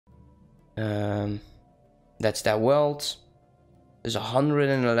That's that world. There's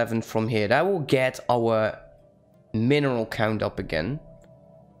 111 from here. That will get our mineral count up again.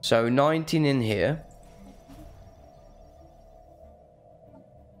 So 19 in here.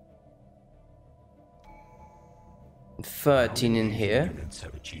 And 13 in here. Units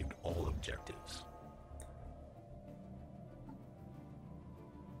have achieved all objectives.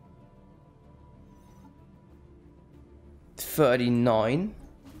 $39.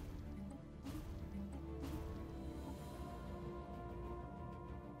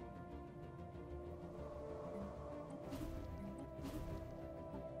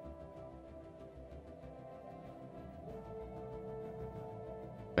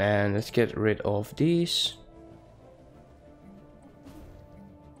 And let's get rid of these.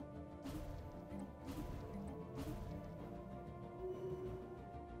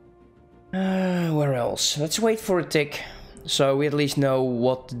 Where else? Let's wait for a tick, so we at least know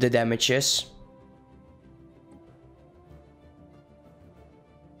what the damage is.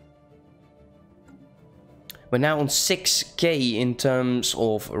 We're now on 6k in terms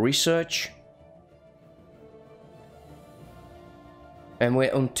of research. And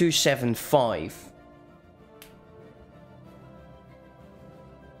we're on 275.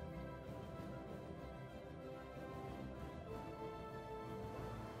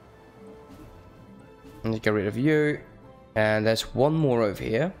 Let's get rid of you. And there's one more over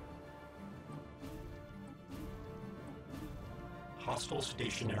here. Hostile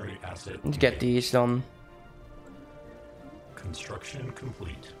stationary asset. Let's get these done. Construction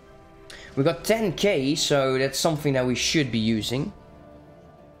complete. We got 10k, so that's something that we should be using.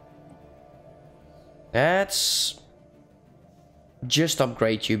 Let's just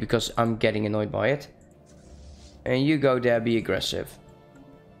upgrade you because I'm getting annoyed by it. And you go there, be aggressive.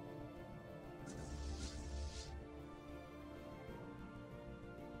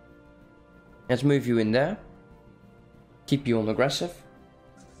 Let's move you in there. Keep you on aggressive.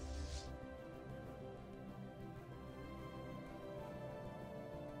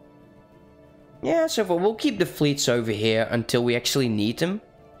 Yeah, so we'll keep the fleets over here until we actually need them.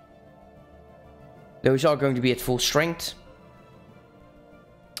 Those are going to be at full strength.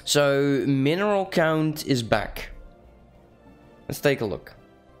 So, mineral count is back. Let's take a look.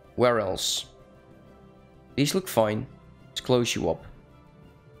 Where else? These look fine. Let's close you up.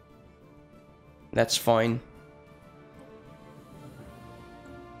 That's fine.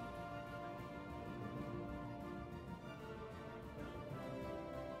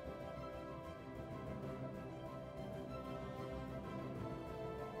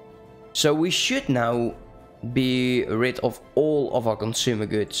 So we should now be rid of all of our consumer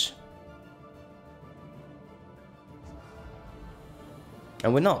goods.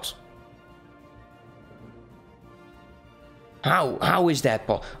 And we're not. How is that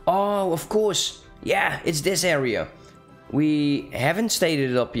possible? Oh, of course. Yeah, it's this area. We haven't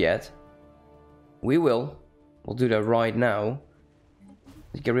stated it up yet. We will. We'll do that right now.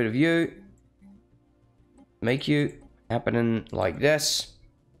 Let's get rid of you. Make you happening like this.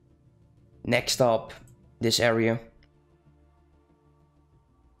 Next up, this area.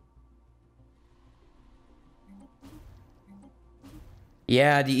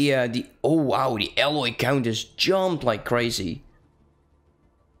 Yeah, the oh wow, the alloy count has jumped like crazy.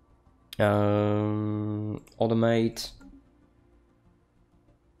 Automate.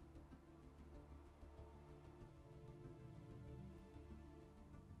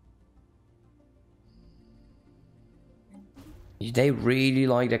 They really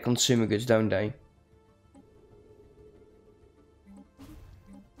like their consumer goods, don't they?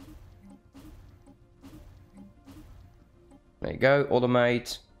 There you go,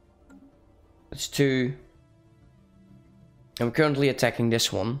 automate. That's 2. And we're currently attacking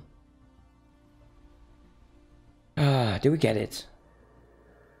this one. Ah, do we get it?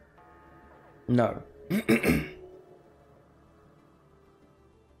 No.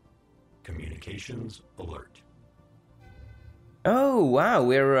 Communications alert. Oh wow,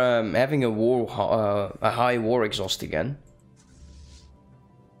 we're having a high war exhaust again.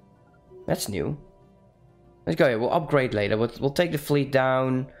 That's new. Let's go. We'll upgrade later. We'll take the fleet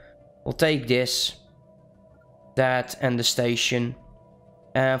down. We'll take this, that, and the station.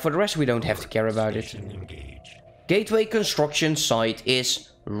 For the rest, we don't have to care about it. Engaged. Gateway construction site is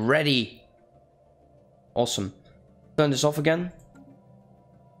ready. Awesome. Turn this off again.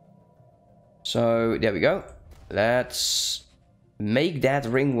 So there we go. Let's make that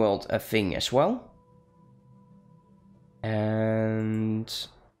Ringworld a thing as well. And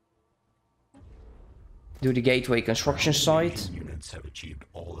do the gateway construction site. Units have achieved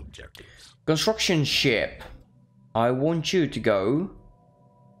all objectives. Construction ship. I want you to go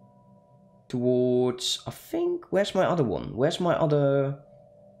towards, I think, where's my other one? Where's my other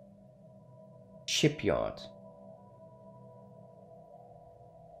shipyard?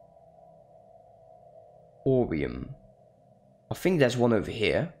 Orium. I think there's one over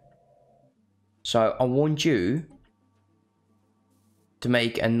here. So I want you to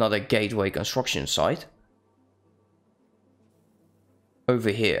make another gateway construction site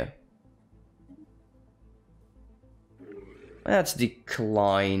over here. That's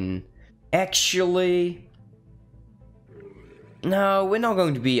decline. Actually, no, we're not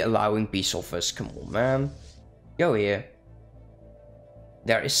going to be allowing peace offers. Come on, man. Go here.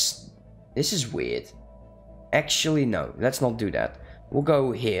 This is weird. Actually, no, let's not do that. We'll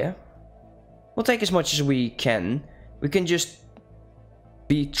go here. We'll take as much as we can. We can just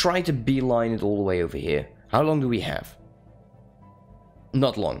try to beeline it all the way over here. How long do we have?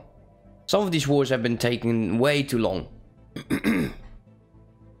 Not long. Some of these wars have been taking way too long.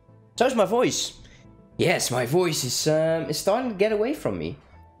 So's my voice. Yes, my voice is starting to get away from me.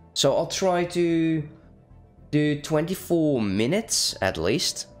 So I'll try to do 24 minutes at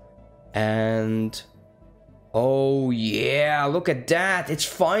least. And oh yeah, look at that. It's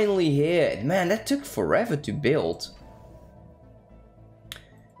finally here. Man, that took forever to build.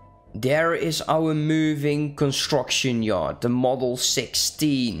 There is our moving construction yard, the Model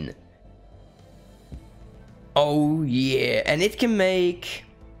 16. Oh yeah, and it can make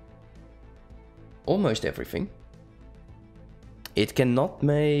almost everything. It cannot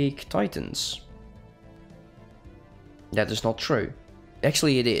make Titans. That is not true.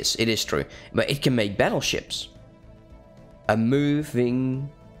 Actually, it is. It is true. But it can make battleships. A moving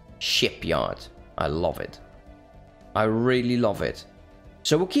shipyard. I love it. I really love it.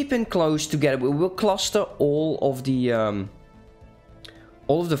 So we'll keep in close together. We'll cluster all of the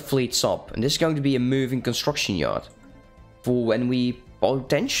fleets up, and this is going to be a moving construction yard for when we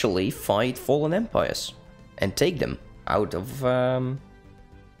potentially fight fallen empires and take them out of the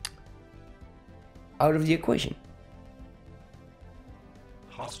equation.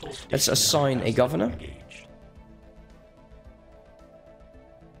 Let's assign a governor.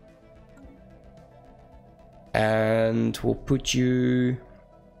 And we'll put you...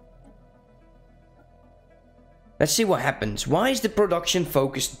 Let's see what happens. Why is the production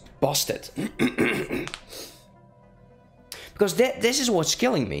focus busted? Because this is what's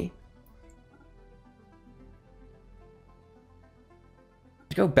killing me.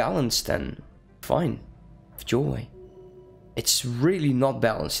 Let's go balanced then. Fine. Joy. It's really not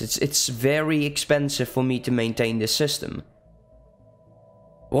balanced. It's very expensive for me to maintain this system.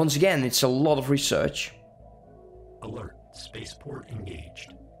 Once again, it's a lot of research. Alert. Spaceport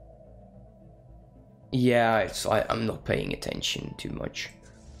engaged. Yeah, I'm not paying attention too much.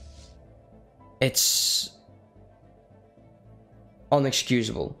 It's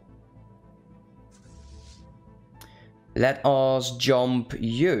unexcusable. Let us jump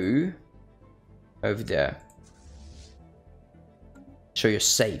you over there. So you're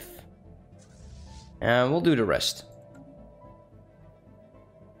safe. And we'll do the rest.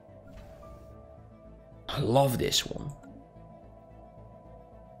 I love this one.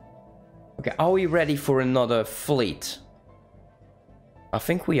 Okay, are we ready for another fleet? I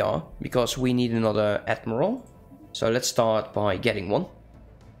think we are, because we need another admiral. So let's start by getting one.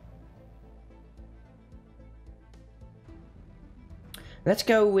 Let's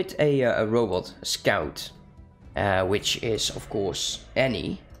go with a robot, a scout, which is of course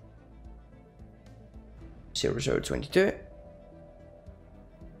any 0022.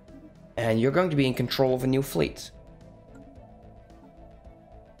 And you're going to be in control of a new fleet.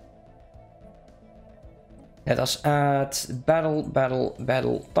 Let us add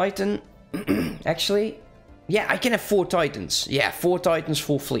battle Titan. Actually, yeah, I can have 4 Titans. Yeah, 4 Titans,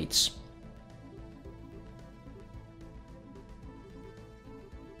 4 fleets.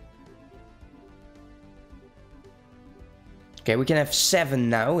 Okay, we can have 7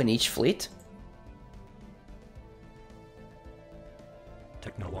 now in each fleet.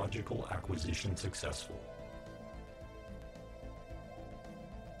 Technological acquisition successful.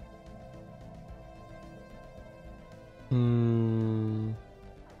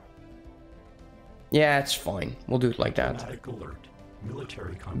 Yeah, it's fine. We'll do it like that. Alert.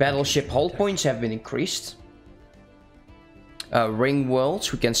 Military Battleship hull points have been increased. Ring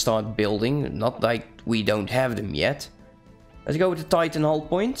worlds we can start building. Not like we don't have them yet. Let's go with the Titan hull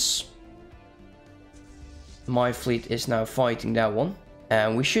points. My fleet is now fighting that one.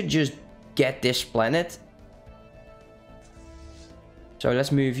 And we should just get this planet. So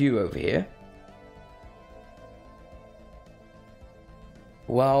let's move you over here.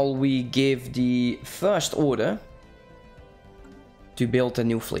 While we give the first order to build a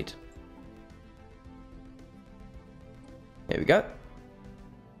new fleet. There we go.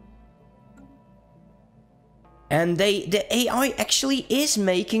 And the AI actually is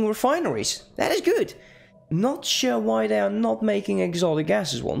making refineries. That is good. Not sure why they are not making exotic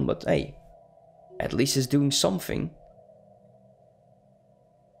gases one, but hey, at least it's doing something.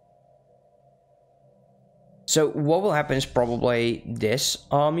 So what will happen is probably this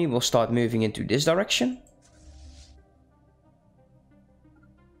army will start moving into this direction.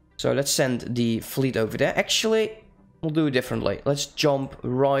 So let's send the fleet over there. Actually, we'll do it differently. Let's jump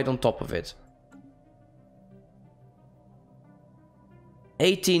right on top of it.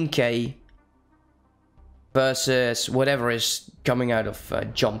 18k versus whatever is coming out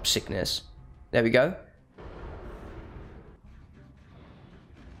of jump sickness. There we go.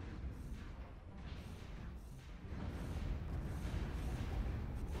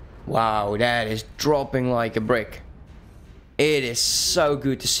 Wow, that is dropping like a brick. It is so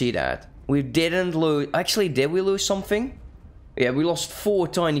good to see that. We didn't lose... Actually, did we lose something? Yeah, we lost 4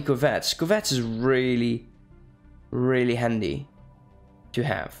 tiny corvettes. Corvettes is really, really handy to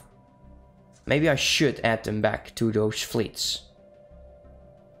have. Maybe I should add them back to those fleets.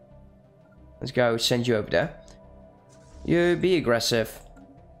 Let's go, send you over there. You be aggressive.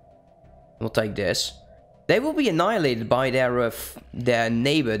 We'll take this. They will be annihilated by their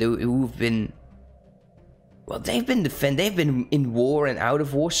neighbor who've been... Well, they've been in war and out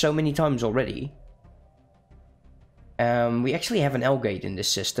of war so many times already. We actually have an L gate in this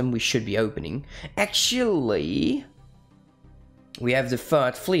system we should be opening. Actually... We have the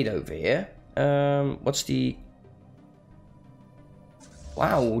 3rd fleet over here. What's the...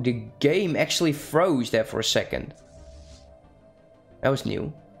 Wow, the game actually froze there for a second. That was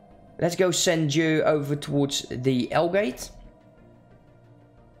new. Let's go send you over towards the L gate.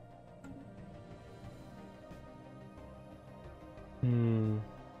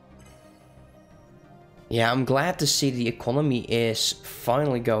 Yeah, I'm glad to see the economy is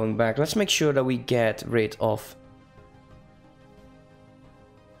finally going back. Let's make sure that we get rid of...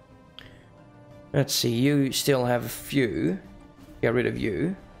 Let's see, you still have a few. Get rid of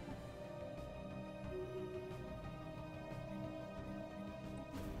you.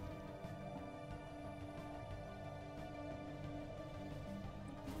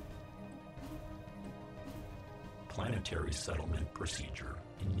 Planetary settlement procedure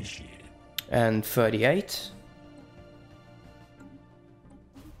initiated. And 38.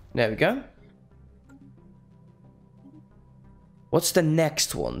 There we go. What's the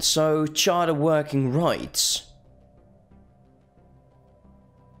next one? So, charter working rights.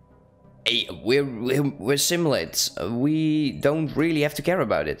 Hey, we're simulates. We don't really have to care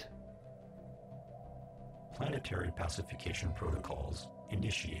about it. Planetary pacification protocols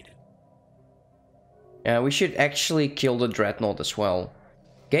initiated. We should actually kill the dreadnought as well.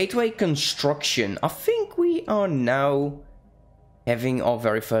 Gateway construction. I think we are now having our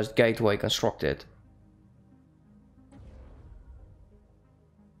very first gateway constructed.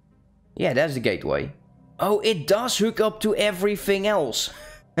 Yeah, that's the gateway. Oh, it does hook up to everything else.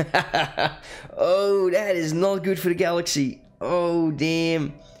 Oh, that is not good for the galaxy. Oh,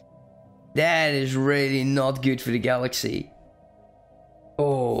 damn. That is really not good for the galaxy.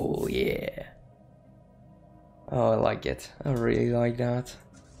 Oh, yeah. Oh, I like it. I really like that.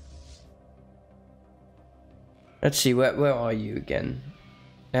 Let's see, where are you again?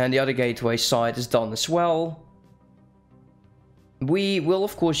 And the other gateway side is done as well. We will,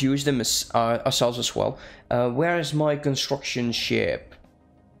 of course, use them as, ourselves as well. Where is my construction ship?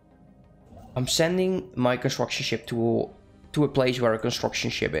 I'm sending my construction ship to a place where a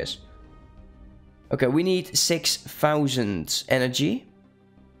construction ship is. Okay, we need 6,000 energy.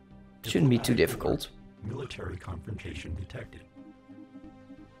 Shouldn't be too difficult. Military confrontation detected.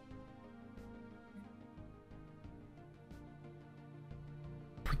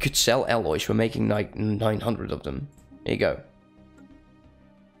 We could sell alloys. We're making like 900 of them. There you go.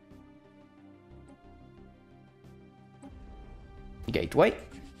 Gateway.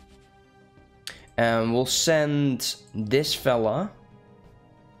 And we'll send this fella.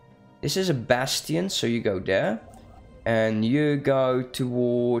 This is a bastion, so you go there. And you go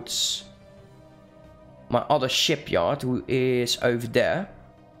towards my other shipyard, who is over there.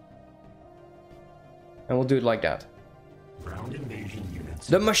 And we'll do it like that. Ground invasion units.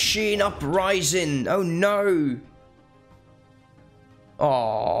 The machine uprising! Oh no!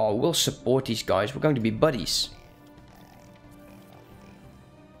 Oh, we'll support these guys. We're going to be buddies.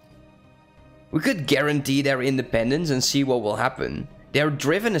 We could guarantee their independence and see what will happen. They're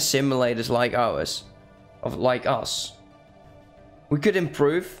driven assimilators like ours. Like us. We could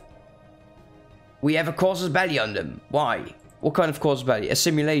improve. We have a casus belli on them. Why? What kind of casus belli?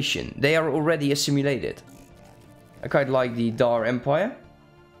 Assimilation. They are already assimilated. I quite like the Dar Empire.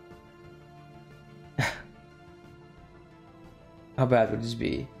 How bad would this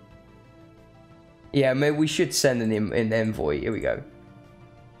be? Yeah, maybe we should send an envoy. Here we go.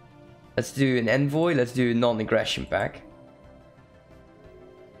 Let's do an envoy. Let's do a non-aggression pack.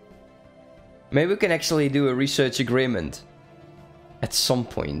 Maybe we can actually do a research agreement at some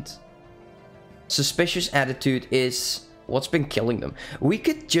point. Suspicious attitude is what's been killing them. We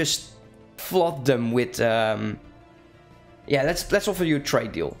could just flood them with... yeah, let's offer you a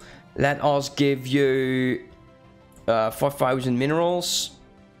trade deal. Let us give you 5,000 minerals.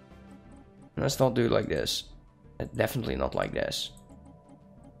 Let's not do it like this. Definitely not like this.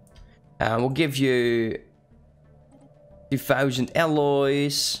 We'll give you 2,000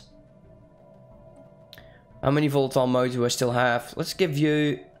 alloys. How many volatile modes do I still have? Let's give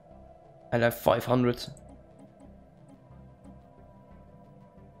you... I have 500.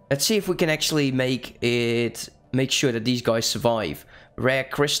 Let's see if we can actually make sure that these guys survive. Rare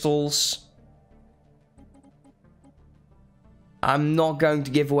crystals. I'm not going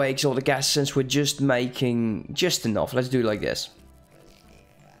to give away exotic gas since we're just making just enough. Let's do it like this.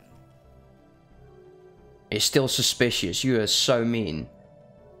 It's still suspicious. You are so mean.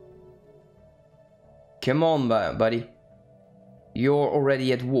 Come on, buddy. You're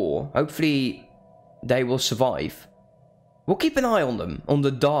already at war. Hopefully they will survive. We'll keep an eye on them. On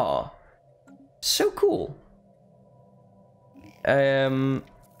the Dar. So cool. Form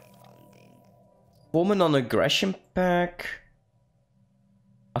a non-aggression pack.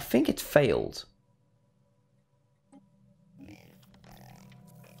 I think it failed.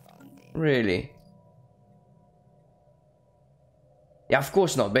 Really? Yeah, of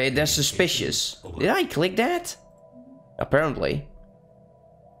course not, but they're suspicious. Did I click that? Apparently.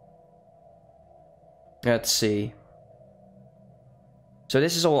 Let's see. So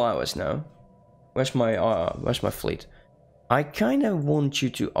this is all ours now. Where's my fleet? I kind of want you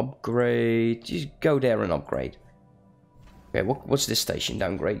to upgrade. Just go there and upgrade. Okay, what's this station?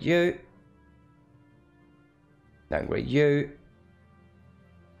 Downgrade you. Downgrade you.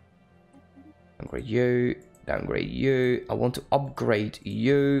 Downgrade you. Downgrade you. I want to upgrade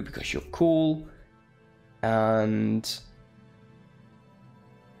you because you're cool. And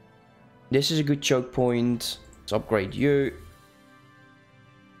this is a good choke point. Let's upgrade you.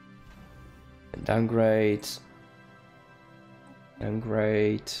 And downgrade.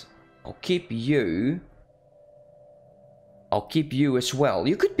 Downgrade. I'll keep you. I'll keep you as well.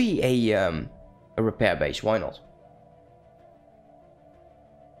 You could be a repair base. Why not?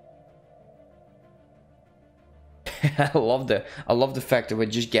 I love the fact that we're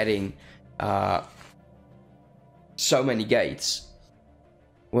just getting so many gates.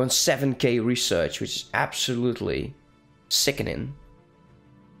 We're on 7k research, which is absolutely sickening.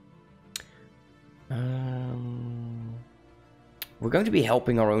 We're going to be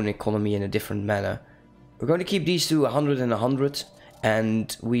helping our own economy in a different manner. We're going to keep these to 100 and 100,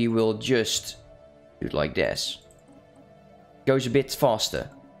 and we will just do it like this. Goes a bit faster.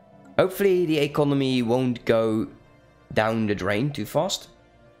 Hopefully the economy won't go down the drain too fast.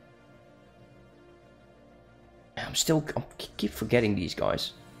 I keep forgetting these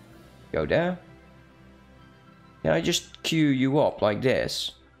guys. Go there. Can I just queue you up like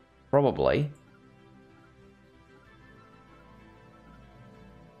this? Probably.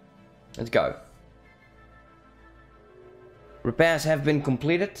 Let's go. Repairs have been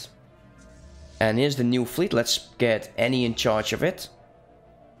completed. And here's the new fleet. Let's get Annie in charge of it.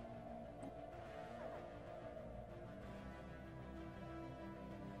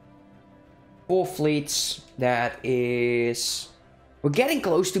 Four fleets. That is... We're getting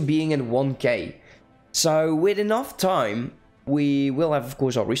close to being at 1k. So with enough time, we will have, of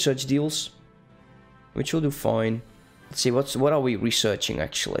course, our research deals. Which will do fine. Let's see, what are we researching,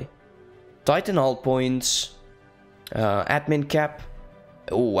 actually? Titan hull points. Admin cap.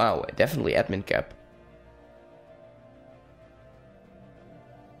 Oh, wow, definitely admin cap.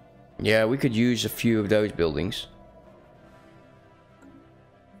 Yeah, we could use a few of those buildings.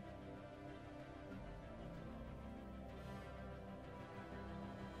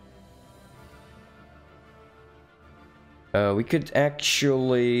 We could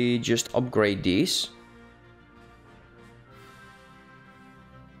actually just upgrade these.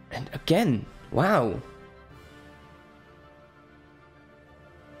 And again, wow.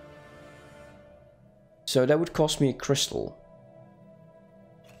 So that would cost me a crystal.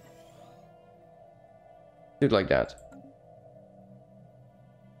 Do it like that.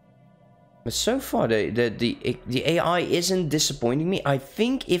 But so far, the AI isn't disappointing me. I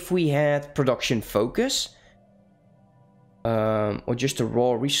think if we had production focus, yeah, or just the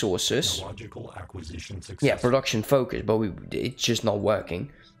raw resources. Technological acquisition success. Yeah, production focus, but it's just not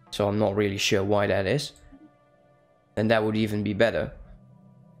working. So I'm not really sure why that is. And that would even be better.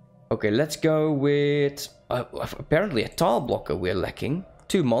 Okay, let's go with... apparently a tile blocker we're lacking.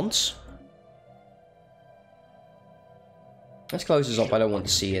 2 months. Let's close this up, I don't want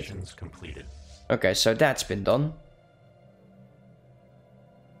to see it. Completed. Okay, so that's been done.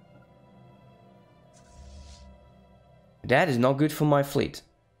 That is not good for my fleet.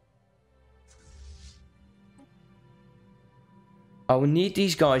 I will need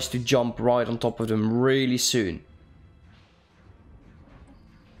these guys to jump right on top of them really soon.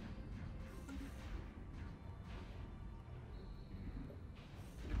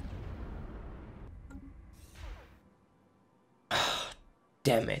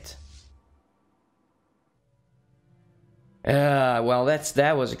 Damn it. Well,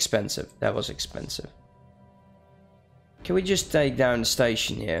 that was expensive. That was expensive. Can we just take down the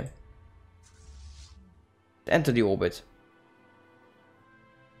station here? Enter the orbit.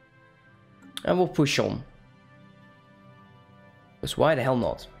 And we'll push on. Because why the hell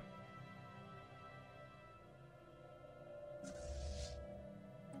not?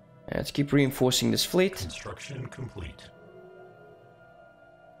 Let's keep reinforcing this fleet. Construction complete.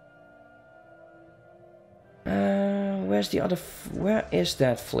 Where's the other... where is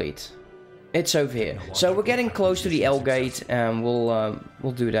that fleet? It's over here. So we're getting close to the L gate, and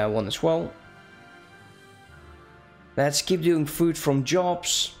we'll do that one as well. Let's keep doing food from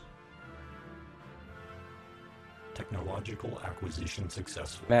jobs. Technological acquisition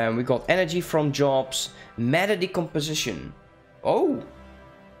successful. And we got energy from jobs. Matter decomposition. Oh!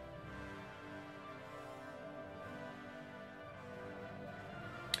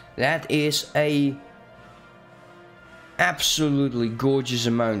 That is a absolutely gorgeous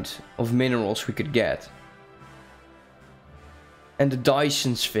amount of minerals we could get. And the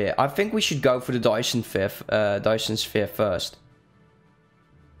Dyson Sphere. I think we should go for the Dyson Sphere first.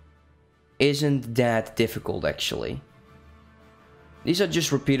 Isn't that difficult, actually? These are just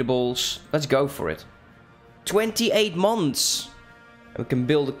repeatables. Let's go for it. 28 months! And we can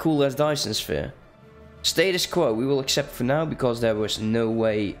build a cool-ass Dyson Sphere. Status quo, we will accept for now, because there was no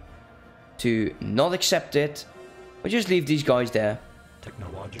way to not accept it. We'll just leave these guys there.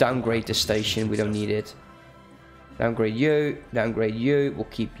 Downgrade the station, we don't need it. Downgrade you, we'll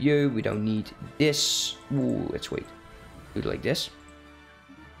keep you, we don't need this. Ooh, let's wait. Do it like this.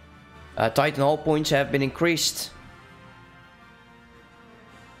 Titan hull points have been increased.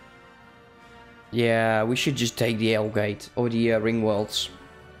 Yeah, we should just take the L gate, or the Ringworlds.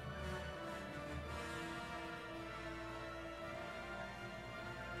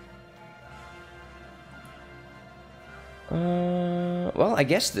 Well, I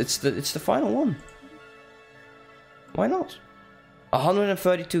guess it's the final one. Why not?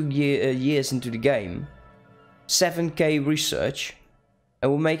 132 years into the game, 7k research,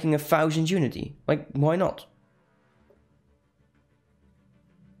 and we're making 1000 Unity. Like, why not?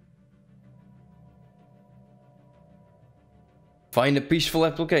 Find a peaceful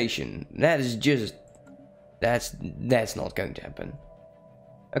application. That is just... That's not going to happen.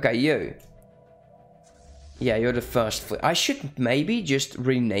 Okay, you. Yeah, you're the first fleet. I should maybe just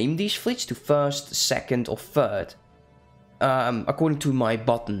rename these fleets to first, second, or third. According to my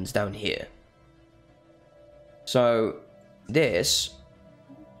buttons down here. So, this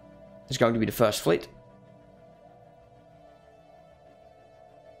is going to be the first fleet.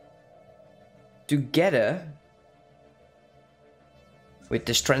 Together with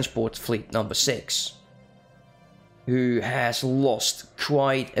this transport fleet number 6, who has lost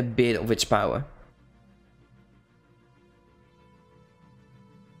quite a bit of its power.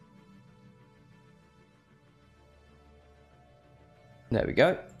 There we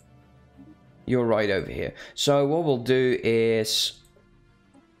go. You're right over here. So what we'll do is...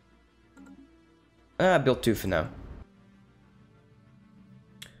 build 2 for now.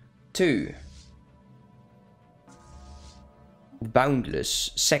 2.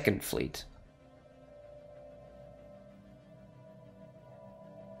 Boundless second fleet.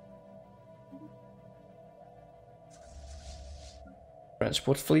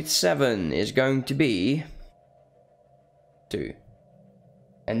 Transport fleet 7 is going to be 2.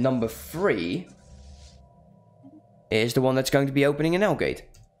 And number 3 is the one that's going to be opening an L gate.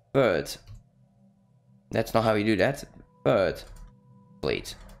 Third. That's not how you do that. Third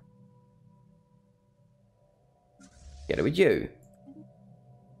fleet. Get it with you.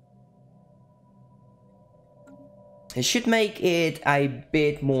 It should make it a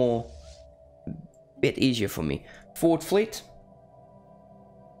bit easier for me. Fourth fleet.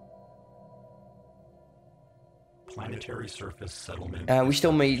 Planetary surface settlement. We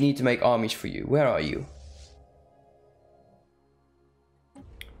still need to make armies for you. Where are you?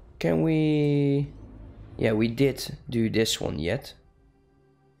 Can we... Yeah, we did do this one yet.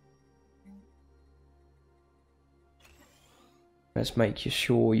 Let's make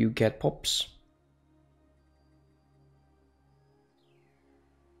sure you get pops.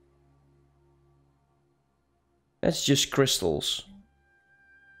 That's just crystals.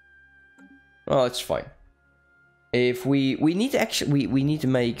 Oh, it's fine. If we need to actually we need to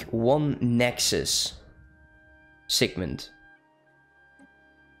make one nexus segment,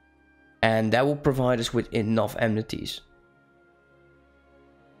 and that will provide us with enough amenities.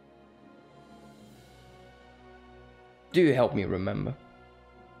 Do you help me remember?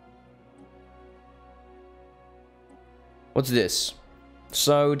 What's this?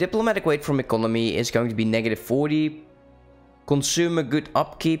 So diplomatic weight from economy is going to be -40. Consumer good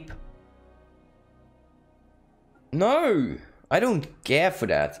upkeep. No, I don't care for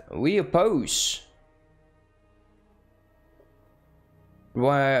that. We oppose.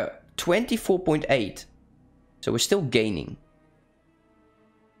 We're 24.8. So we're still gaining.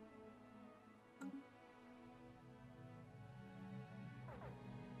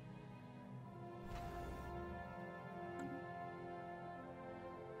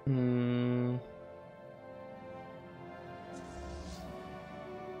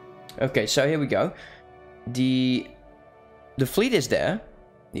 Okay, so here we go. The fleet is there.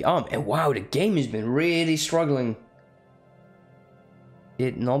 The arm. And wow, the game has been really struggling.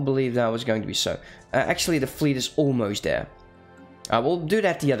 Did not believe that was going to be so. Actually, the fleet is almost there. We'll do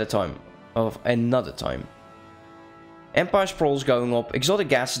that the other time. Of another time. Empire Sprawl's going up. Exotic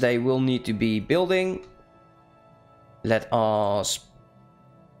gas they will need to be building. Let us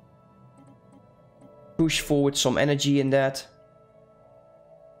push forward some energy in that.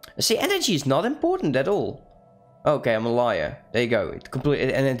 See, energy is not important at all. Okay, I'm a liar. There you go. It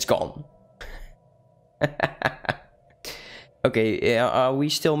completely, and it's gone. Okay, are we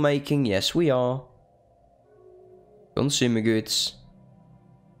still making? Yes, we are. Consumer goods.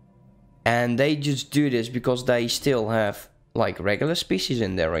 And they just do this because they still have, like, regular species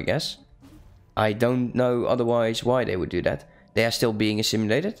in there, I guess. I don't know otherwise why they would do that. They are still being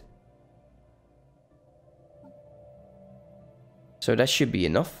assimilated. So that should be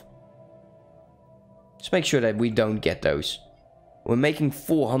enough. Just make sure that we don't get those. We're making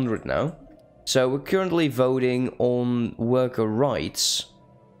 400 now. So we're currently voting on worker rights.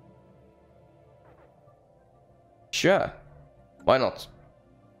 Sure. Why not?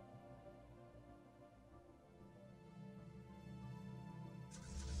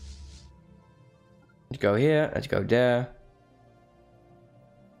 Let's go here. Let's go there.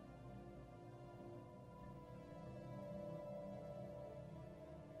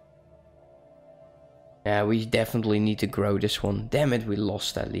 Yeah, we definitely need to grow this one. Damn it, we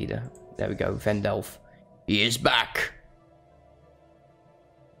lost that leader. There we go, Van Delft. He is back!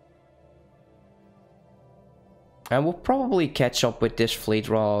 And we'll probably catch up with this fleet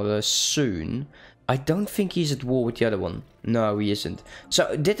rather soon. I don't think he's at war with the other one. No, he isn't.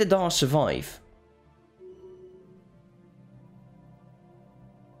 So, did the Dar survive?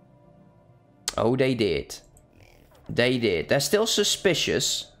 Oh, they did. They did. They're still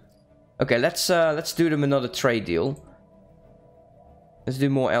suspicious. Okay, let's do them another trade deal. Let's do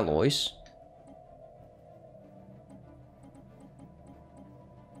more alloys.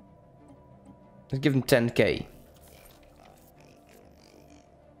 Let's give them 10k.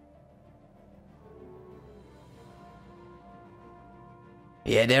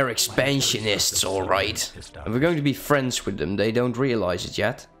 Yeah, they're expansionists, alright. And we're going to be friends with them, they don't realize it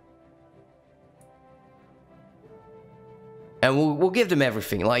yet. And we'll give them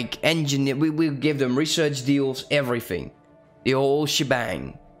everything, like engineer, we'll give them research deals, everything. The whole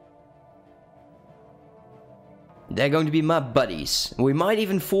shebang. They're going to be my buddies. We might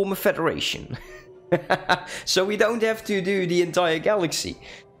even form a federation. So we don't have to do the entire galaxy.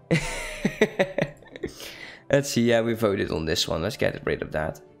 Let's see, yeah, we voted on this one. Let's get rid of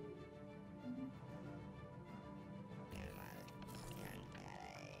that.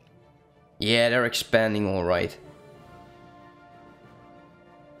 Yeah, they're expanding alright.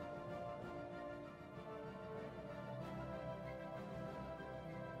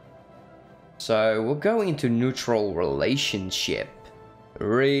 So we're going into neutral relationship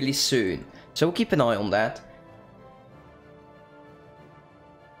really soon. So we'll keep an eye on that.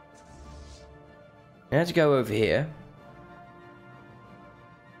 Let's go over here.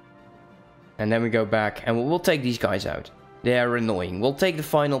 And then we go back and we'll take these guys out. They're annoying. We'll take the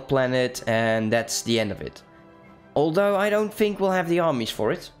final planet and that's the end of it. Although I don't think we'll have the armies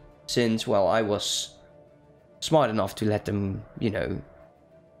for it. Since, well, I was smart enough to let them, you know,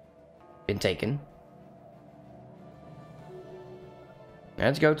 been taken.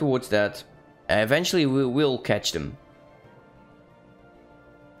 Let's go towards that. Eventually we will catch them.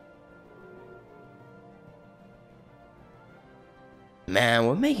 Man,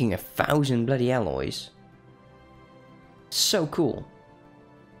 we're making 1,000 bloody alloys. So cool.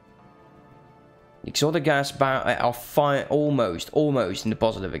 Exotic gas are fine, almost in the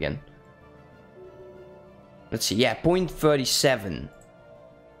positive again. Let's see, yeah, 0.37.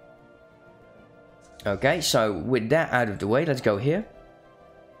 Okay, so with that out of the way, let's go here.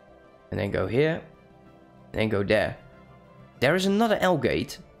 And then go here. And then go there. There is another L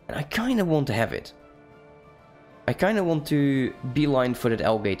gate, and I kind of want to have it. I kind of want to beeline for that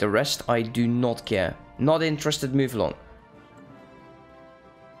L gate. The rest, I do not care. Not interested, move along.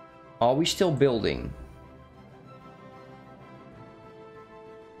 Are we still building?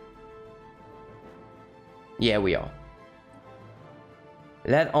 Yeah, we are.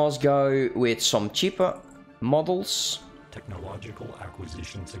 Let us go with some cheaper models. Technological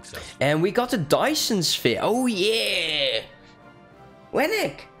acquisition successful. And we got a Dyson sphere. Oh yeah!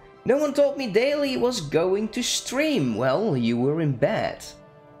 Wennick! No one told me Daily was going to stream. Well, you were in bed.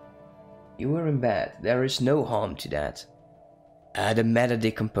 You were in bed. There is no harm to that. The meta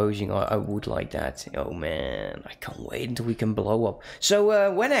decomposing, I would like that. Oh man, I can't wait until we can blow up. So,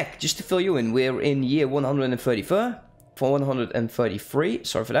 Wennick, just to fill you in, we're in year 134. For 133,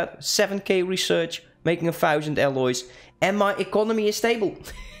 sorry for that. 7k research, making 1,000 alloys, and my economy is stable.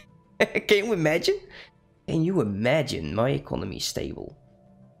 Can you imagine? Can you imagine my economy is stable?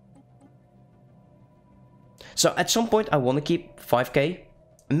 So at some point I want to keep 5k,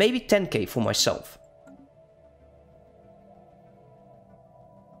 maybe 10k for myself.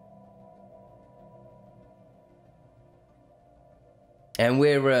 And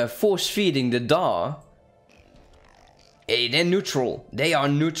we're force feeding the DAR. Hey, they're neutral. They are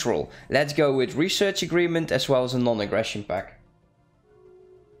neutral. Let's go with research agreement as well as a non-aggression pact.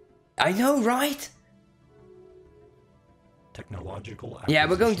 I know, right? Technological. Yeah,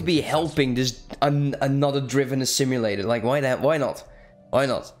 we're going to be helping this another Driven Assimilator. Like, why that? Why not? Why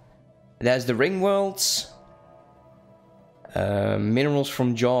not? There's the Ringworlds. Minerals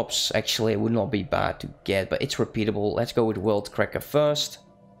from jobs. Actually, it would not be bad to get, but it's repeatable. Let's go with World Cracker first.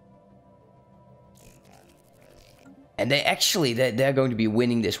 And they're going to be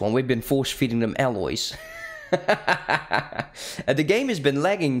winning this one. We've been force feeding them alloys. The game has been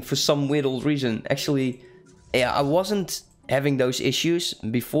lagging for some weird old reason. Actually, yeah, I wasn't having those issues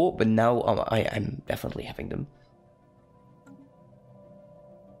before, but now I'm definitely having them.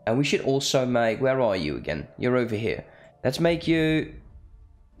 And we should also make... Where are you again? You're over here. Let's make you...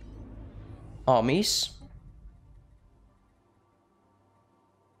 armies.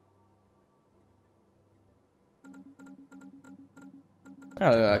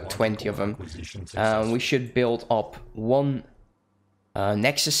 20 of them. We should build up one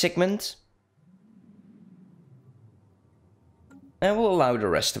Nexus segment. And we'll allow the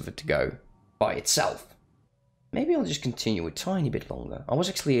rest of it to go by itself. Maybe I'll just continue a tiny bit longer. I was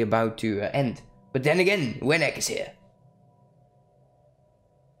actually about to end. But then again, Wennick is here.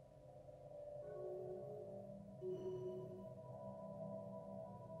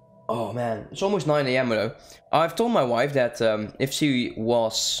 Oh man, it's almost 9 AM though. I've told my wife that if she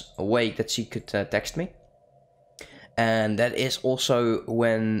was awake that she could text me. And that is also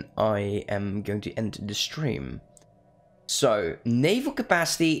when I am going to end the stream. So, naval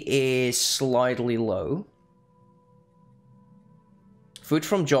capacity is slightly low. Food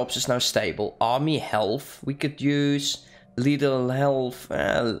from jobs is now stable. Army health, we could use. Leader health,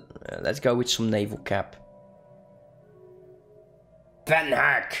 let's go with some naval cap. Van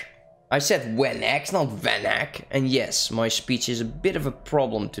Hack! I said Wennick, not Van Hack. And yes, my speech is a bit of a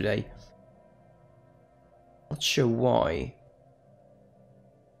problem today. Not sure why.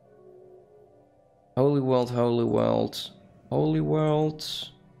 Holy World, Holy World, Holy World.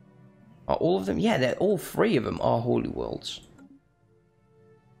 Are all of them? Yeah, all three of them are Holy Worlds.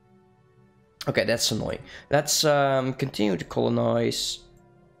 Okay, that's annoying. Let's continue to colonize.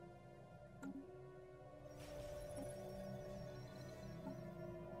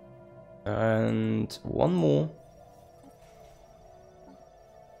 And one more.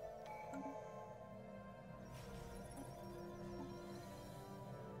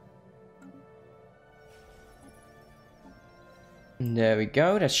 There we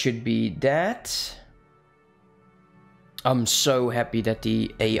go, that should be that. I'm so happy that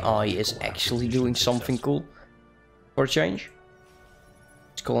the AI is actually doing something cool for a change.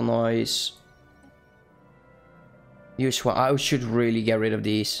 Let's colonize. Use one. I should really get rid of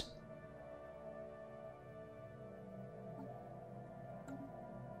these.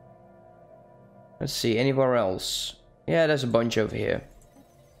 Let's see, anywhere else? Yeah, there's a bunch over here.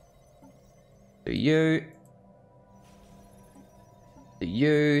 Do you. Do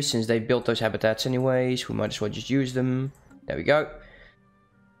you. Since they built those habitats anyways, we might as well just use them. There we go.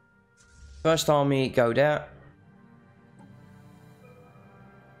 First army, go there.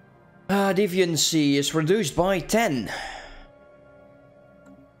 Deviancy is reduced by 10.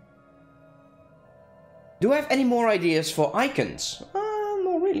 Do I have any more ideas for icons?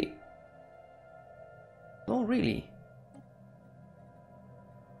 Not really. Not really.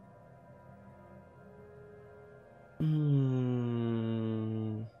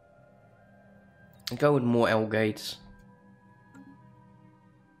 Go with more L gates.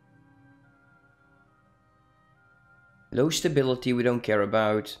 Low stability we don't care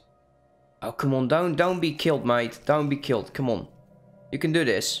about. Oh, come on, don't be killed, mate. Don't be killed, come on. You can do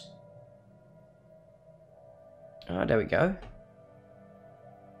this. Ah, there we go.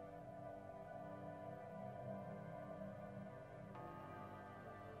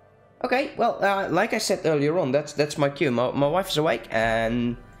 Okay, well, like I said earlier on, that's my cue. My wife is awake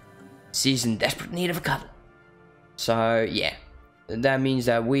and she's in desperate need of a cuddle. So, yeah. That means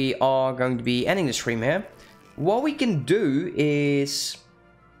that we are going to be ending the stream here. What we can do is,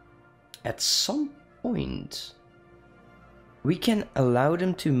 at some point, we can allow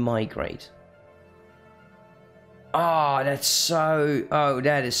them to migrate. Oh, that's so... Oh,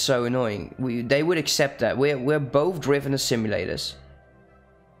 that is so annoying. They would accept that. We're both Driven Assimilators.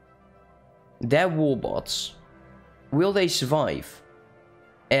 They're warbots. Will they survive?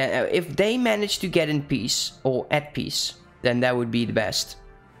 If they manage to get in peace, or at peace, then that would be the best.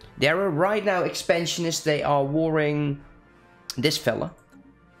 There are right now expansionists, they are warring this fella.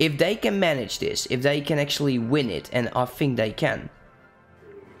 If they can manage this, if they can actually win it, and I think they can,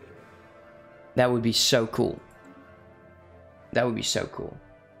 that would be so cool. That would be so cool.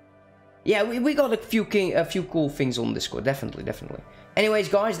 Yeah, we got a few cool things on Discord, definitely. Anyways,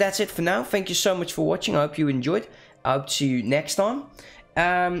 guys, that's it for now. Thank you so much for watching. I hope you enjoyed. I hope to see you next time.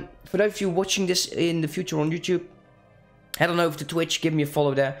 For those of you watching this in the future on YouTube, head on over to Twitch, give me a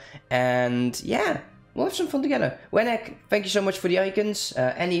follow there, and yeah, we'll have some fun together. Wenek, thank you so much for the icons.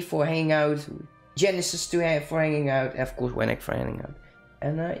 Annie for hanging out. Genesis for hanging out. Of course, Wenek for hanging out.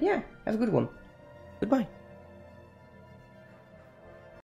 And yeah, have a good one. Goodbye.